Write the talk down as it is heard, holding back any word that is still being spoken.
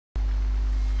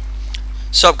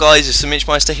Sup guys, it's the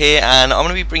Mitchmeister here, and I'm going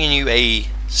to be bringing you a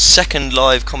second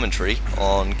live commentary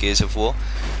on Gears of War.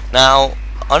 Now,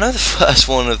 I know the first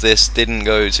one of this didn't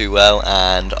go too well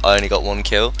and I only got one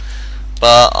kill,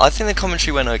 but I think the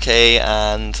commentary went okay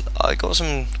and I got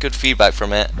some good feedback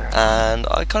from it and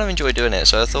I kind of enjoyed doing it,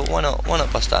 so I thought why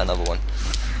not bust out another one,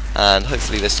 and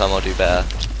hopefully this time I'll do better,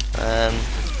 and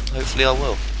hopefully I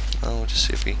will. We'll just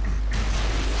see if we...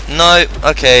 No,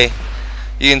 okay.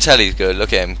 You can tell he's good.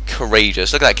 Look at him,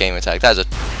 courageous. Look at that game attack. That's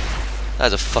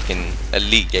a fucking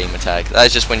elite game attack.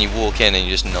 That's just when you walk in and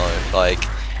you just know, like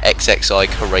XXI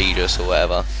courageous or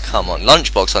whatever. Come on,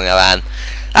 Lunchbox on the other hand,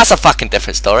 that's a fucking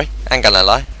different story. Ain't gonna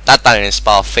lie, that don't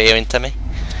inspire fear into me.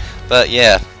 But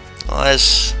yeah, I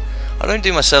don't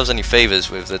do myself any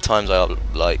favors with the times I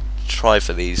like try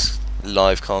for these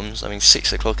live comms. I mean,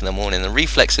 6 o'clock in the morning. The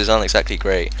reflexes aren't exactly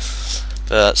great,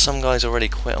 but some guys already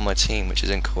quit on my team, which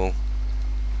isn't cool.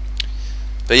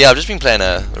 But yeah, I've just been playing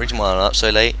the reason why I'm up so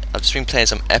late, I've just been playing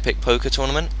some epic poker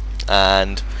tournament,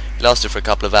 and it lasted for a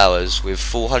couple of hours with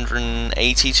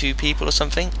 482 people or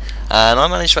something, and I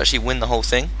managed to actually win the whole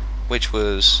thing, which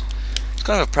was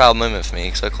kind of a proud moment for me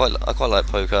because I quite like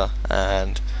poker,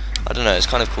 and I don't know, it's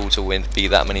kind of cool to beat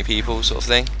that many people sort of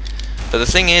thing. But the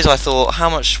thing is, I thought, how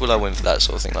much will I win for that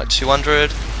sort of thing? Like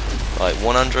 200, like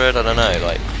 100, I don't know.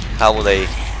 Like how will they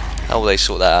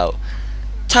sort that out?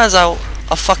 Turns out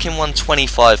I fucking won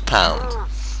 £25.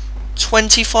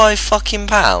 25 fucking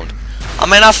pound. I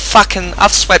mean,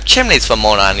 I've swept chimneys for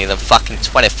more money than fucking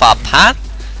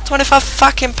 £25. 25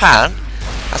 fucking pound.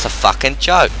 That's a fucking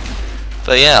joke.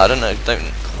 But yeah, I don't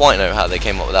quite know how they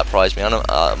came up with that prize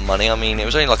money. I mean, it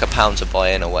was only like £1 to buy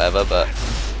in or whatever, but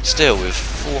still, with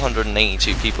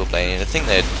 482 people playing, I think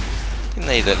they'd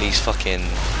at least fucking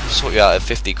sort you out at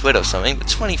 50 quid or something. But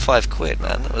 25 quid,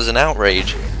 man, that was an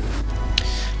outrage.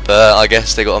 But I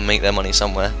guess they got to make their money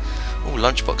somewhere. Oh,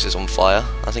 Lunchbox is on fire.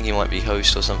 I think he might be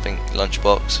host or something.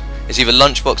 Lunchbox. It's either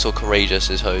Lunchbox or Courageous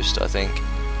is host, I think.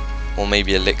 Or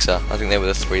maybe Elixir. I think they were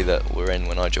the three that were in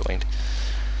when I joined.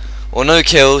 Well, no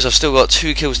kills. I've still got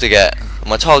 2 kills to get.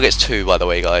 My target's 2, by the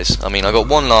way, guys. I mean, I got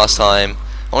 1 last time.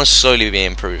 I want to slowly be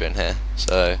improving here.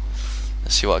 So,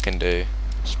 let's see what I can do.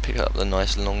 Just pick up the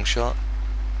nice long shot.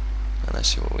 And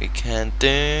let's see what we can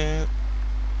do.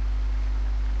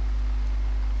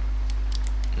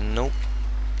 Nope.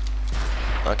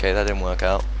 Okay, that didn't work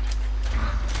out.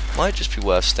 Might just be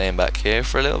worth staying back here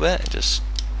for a little bit, just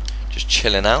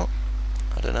chilling out.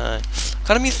 I don't know.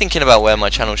 Kind of me thinking about where my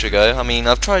channel should go. I mean,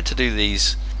 I've tried to do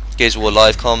these Gears of War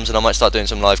live comms, and I might start doing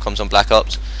some live comms on Black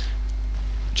Ops,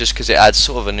 just because it adds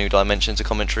sort of a new dimension to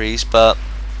commentaries. But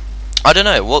I don't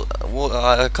know. What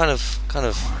I kind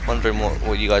of wondering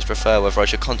what you guys prefer. Whether I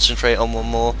should concentrate on one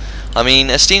more. I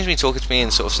mean, Esteem's been talking to me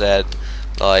and sort of said,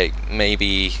 like,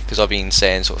 maybe because I've been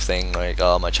saying sort of thing like,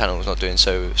 oh, my channel's not doing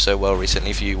so well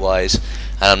recently view wise,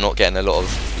 and I'm not getting a lot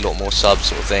more subs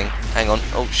sort of thing. Hang on,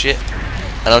 oh shit.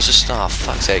 And I was just, oh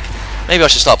fuck's sake, maybe I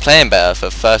should start playing better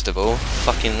first of all.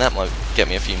 Fucking that might get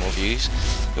me a few more views.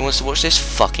 Who wants to watch this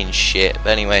fucking shit? But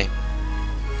anyway,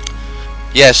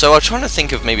 yeah, so I'm trying to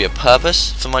think of maybe a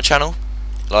purpose for my channel.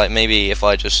 Like maybe if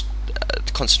I just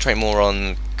concentrate more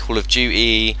on Call of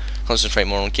Duty, concentrate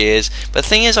more on Gears. But the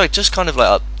thing is, I just kind of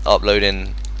like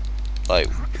uploading like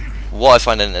what I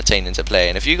find entertaining to play,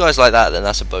 and if you guys like that, then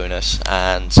that's a bonus.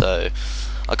 And so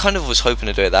I kind of was hoping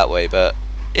to do it that way. But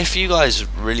if you guys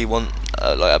really want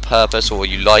like a purpose, or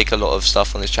you like a lot of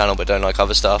stuff on this channel but don't like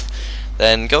other stuff,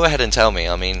 then go ahead and tell me.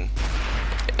 I mean,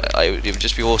 it would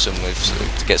just be awesome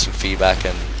to get some feedback,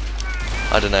 and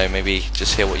I don't know, maybe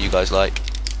just hear what you guys like.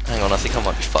 Hang on, I think I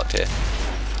might be fucked here.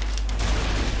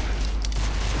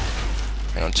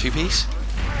 Hang on, 2-piece?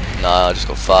 No, I just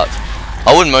got fucked.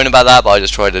 I wouldn't moan about that, but I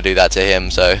just tried to do that to him,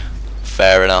 so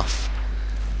fair enough.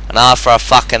 An eye for a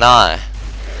fucking eye.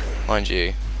 Mind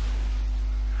you,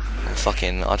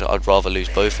 I'd rather lose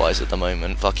both eyes at the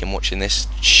moment, fucking watching this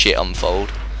shit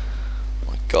unfold.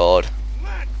 Oh my god.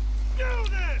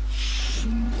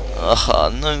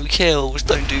 Ugh, no kills,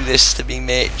 don't do this to me,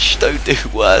 Mitch. Don't do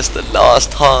worse than last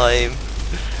time.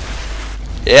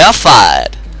 Yeah,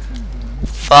 fired.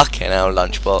 Fucking hell,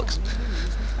 Lunchbox.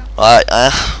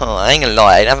 I ain't gonna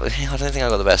lie, I don't think I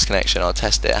got the best connection. I'll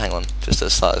test it, hang on, just at the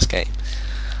start of this game.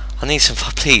 I need some,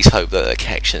 please hope that the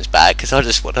connection's bad, because I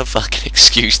just want a fucking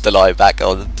excuse to lie back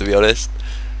on, to be honest.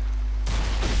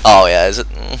 Oh yeah,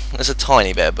 there's a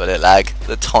tiny bit of bullet lag,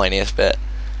 the tiniest bit,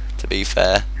 to be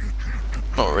fair.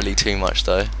 Not really too much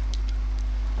though.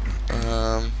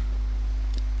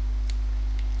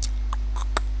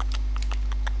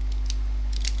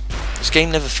 This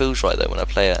game never feels right though when I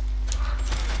play it.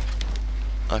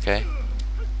 Okay.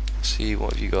 Let's see,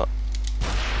 what have you got?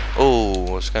 Oh,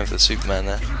 I was going for the Superman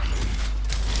there.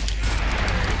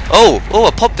 Oh,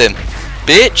 I popped him.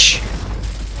 Bitch!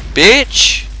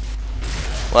 Bitch!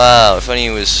 Wow, if only he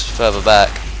was further back.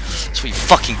 That's what you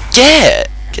fucking get!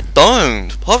 Get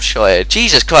domed! Pop shot here.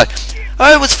 Jesus Christ.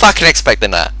 Who was fucking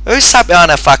expecting that? Who sat behind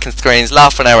their fucking screens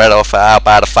laughing their head off at how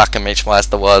bad a fucking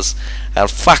Mitchmeister was and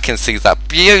fucking sees that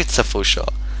beautiful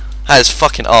shot? That is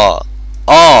fucking art.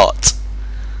 Art!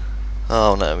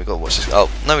 Oh no, we gotta watch this. Oh,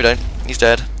 no we don't. He's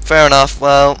dead. Fair enough.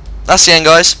 Well, that's the end,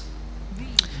 guys.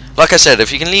 Like I said,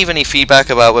 if you can leave any feedback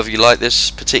about whether you like this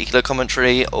particular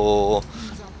commentary or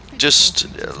just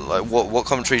like what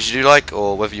commentaries you do like,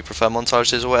 or whether you prefer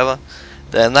montages or whatever,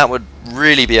 then that would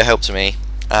really be a help to me.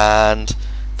 And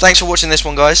thanks for watching this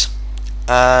one, guys,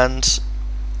 and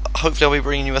hopefully I'll be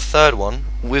bringing you a third one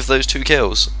with those 2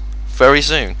 kills very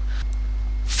soon.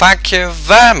 Thank you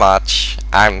very much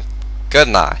and good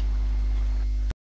night.